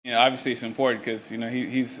obviously it's important because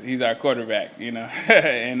he's our quarterback, and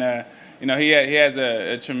he has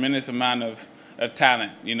a tremendous amount of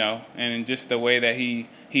talent, and just the way that he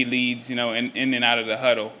leads, in and out of the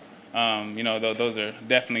huddle, those are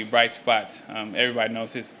definitely bright spots. Everybody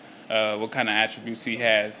knows what kind of attributes he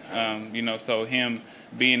has, so him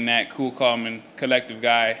being that cool, calm, and collective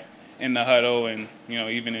guy in the huddle, and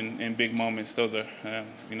even in big moments, those are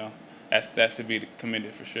that's to be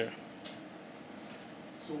commended for sure.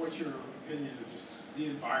 So what's your opinion of just the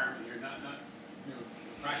environment here? Not the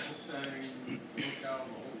practice setting, the hotel,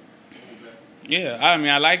 the whole bit. Yeah, I mean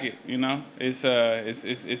I like it.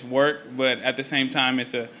 It's work, but at the same time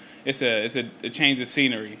it's a change of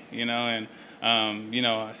scenery. And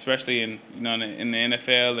especially in in the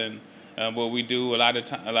NFL and what we do a lot of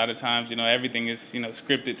times, everything is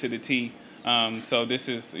scripted to the T. So this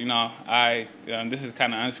is this is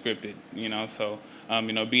kind of unscripted. So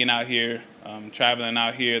being out here, traveling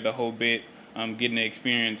out here the whole bit, getting to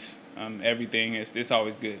experience everything, it's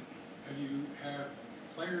always good. Have you had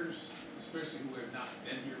players, especially who have not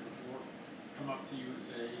been here before, come up to you and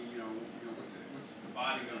say, what's the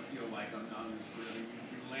body going to feel like on this field?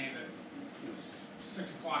 You land at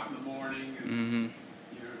 6 o'clock in the morning, and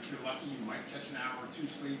if you're lucky, you might catch an hour or two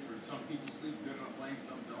sleep, or some people sleep good on a plane,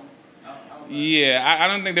 some don't. How's that? Yeah, I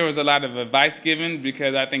don't think there was a lot of advice given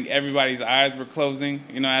because I think everybody's eyes were closing,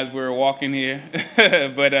 as we were walking here.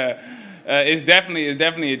 But it's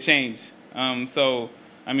definitely a change. So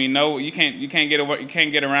I mean, no, you can't get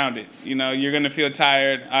around it. You're gonna feel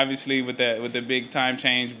tired, obviously, with the big time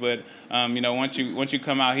change. But once you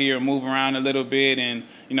come out here and move around a little bit, and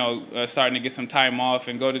starting to get some time off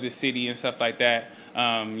and go to the city and stuff like that,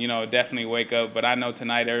 definitely wake up. But I know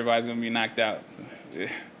tonight everybody's gonna be knocked out. You're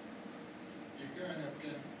going up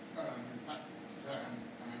against Pakistan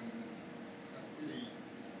and a pretty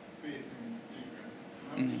fearsome defense.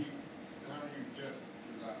 How do you adjust to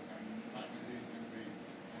that? And the fact that he's going to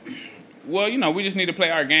be. Well, we just need to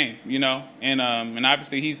play our game, and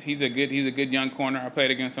obviously he's a good young corner. I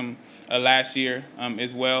played against him last year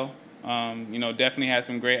as well. Definitely has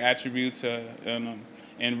some great attributes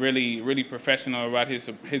and really professional about his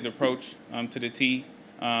approach to the T.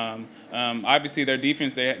 Obviously, their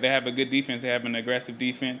defense, they have a good defense. They have an aggressive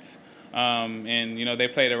defense, and they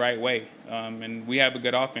play the right way. And we have a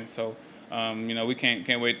good offense, so we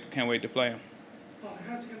can't wait to play them.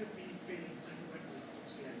 How's it going to be feeling playing Wembley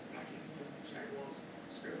once again back in the Jaguars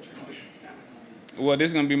spiritually? Well, this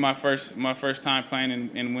is going to be my first time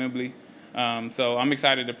playing in Wembley, so I'm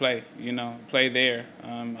excited to play. Play there.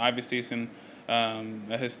 Obviously, it's in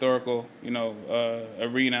a historical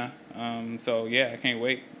arena. So yeah, I can't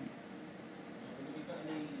wait. Have you got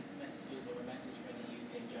any messages or a message for any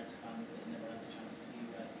UK Jags fans that never had the chance to see you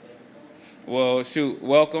guys play before? Well, shoot,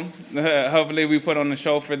 welcome. Hopefully we put on the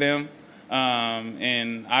show for them.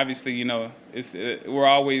 And obviously, we're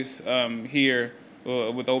always here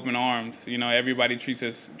with open arms. Everybody treats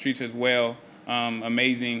us well.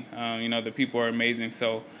 Amazing. The people are amazing.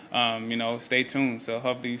 So, stay tuned. So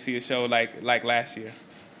hopefully you see a show like last year.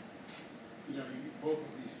 Both of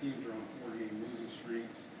these teams are on 4-game losing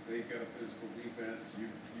streaks. They've got a physical defense.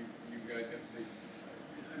 You guys got the same.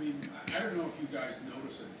 I mean, I don't know if you guys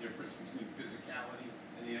notice a difference between physicality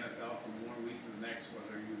in the NFL from one week to the next.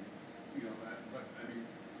 Whether but I mean,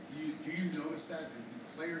 do you notice that? Do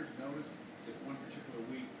players notice if one particular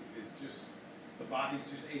week the body's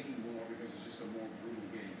just aching more because it's just a more brutal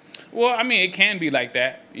game? Well, I mean, it can be like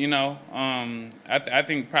that. I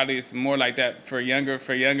think probably it's more like that for younger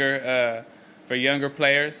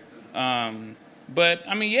players. But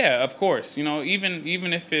I mean, yeah, of course. Even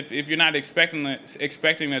if you're not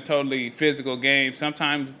expecting a totally physical game,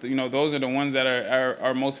 sometimes those are the ones that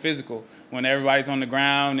are most physical when everybody's on the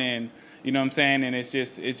ground and what I'm saying, and it's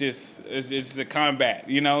just a combat.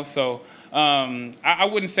 So I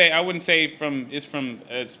wouldn't say it's from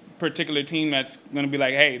a particular team that's going to be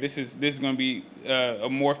like, hey, this is going to be a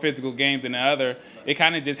more physical game than the other. It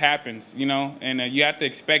kind of just happens, and you have to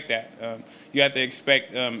expect that. You have to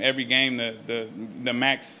expect every game the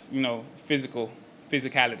max,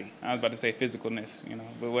 physicality. I was about to say physicalness,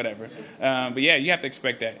 but whatever. But yeah, you have to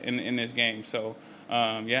expect that in this game. So yeah.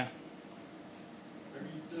 Have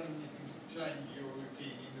you done anything to change your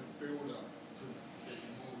routine in the build-up to get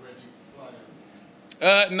you more ready to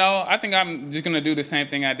play? No, I think I'm just going to do the same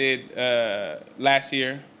thing I did last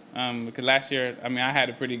year. Because last year, I mean, I had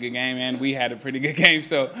a pretty good game and we had a pretty good game,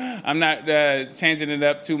 so I'm not changing it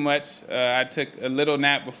up too much. I took a little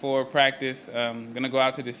nap before practice. I'm going to go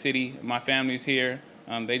out to the city. My family's here.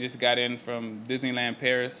 They just got in from Disneyland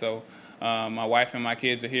Paris, so my wife and my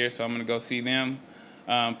kids are here, so I'm going to go see them.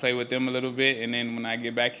 play with them a little bit, and then when I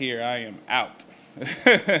get back here, I am out.